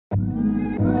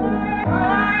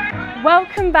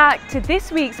Welcome back to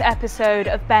this week's episode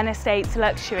of Ben Estates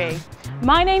Luxury.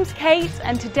 My name's Kate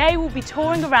and today we'll be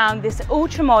touring around this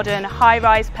ultra-modern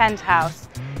high-rise penthouse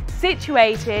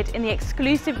situated in the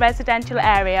exclusive residential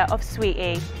area of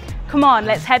Swieqi. Come on,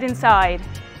 let's head inside.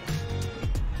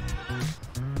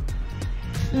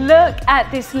 Look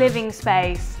at this living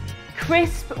space.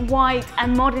 Crisp, white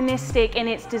and modernistic in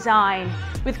its design,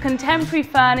 with contemporary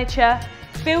furniture,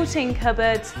 built-in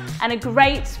cupboards and a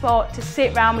great spot to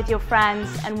sit round with your friends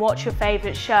and watch your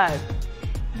favourite show.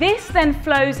 This then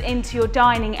flows into your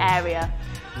dining area,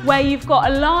 where you've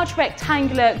got a large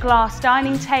rectangular glass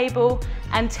dining table,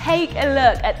 and take a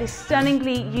look at this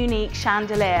stunningly unique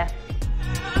chandelier.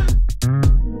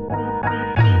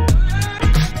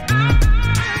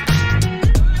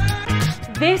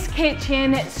 This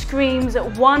kitchen screams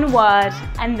one word,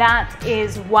 and that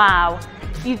is wow.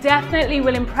 You definitely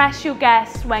will impress your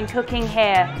guests when cooking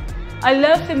here. I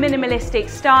love the minimalistic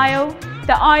style,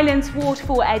 the island's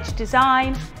waterfall edge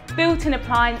design, built-in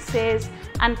appliances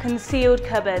and concealed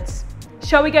cupboards.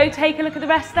 Shall we go take a look at the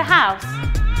rest of the house?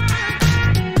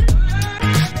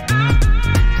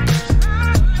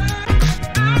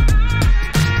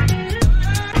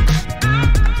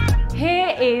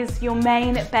 Here is your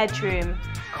main bedroom,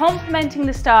 complementing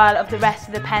the style of the rest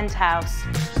of the penthouse.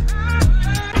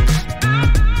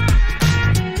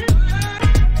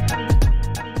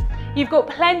 You've got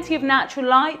plenty of natural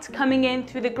light coming in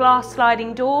through the glass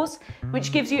sliding doors,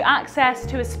 which gives you access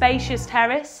to a spacious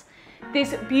terrace,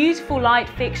 this beautiful light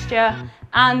fixture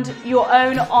and your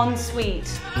own ensuite.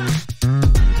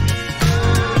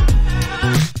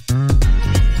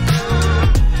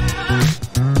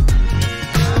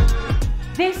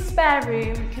 This spare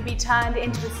room could be turned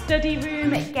into a study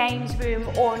room, a games room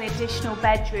or an additional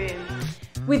bedroom,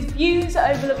 with views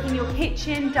overlooking your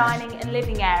kitchen, dining and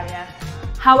living area.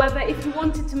 However, if you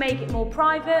wanted to make it more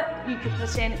private, you could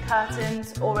put in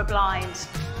curtains or a blind.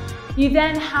 You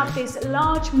then have this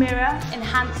large mirror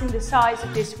enhancing the size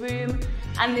of this room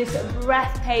and this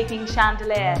breathtaking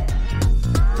chandelier.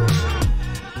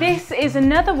 This is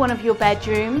another one of your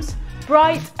bedrooms,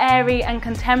 bright, airy and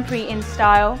contemporary in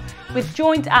style, with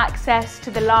joint access to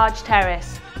the large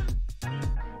terrace.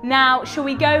 Now, shall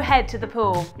we go head to the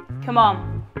pool? Come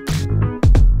on.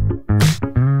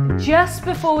 Just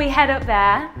before we head up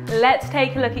there, let's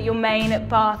take a look at your main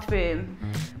bathroom,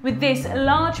 with this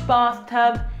large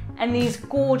bathtub and these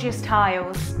gorgeous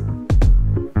tiles.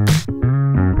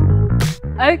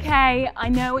 Okay, I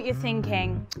know what you're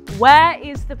thinking. Where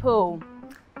is the pool?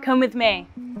 Come with me.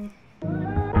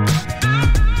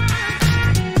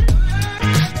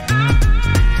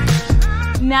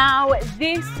 Now,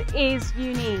 this is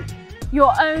unique.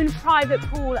 Your own private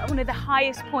pool at one of the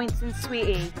highest points in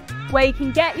Swieqi, where you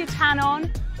can get your tan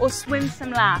on or swim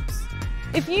some laps.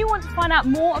 If you want to find out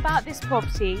more about this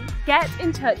property, get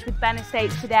in touch with Ben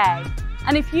Estates today.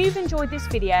 And if you've enjoyed this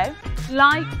video,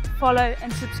 like, follow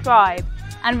and subscribe.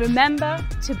 And remember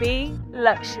to be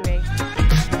luxury.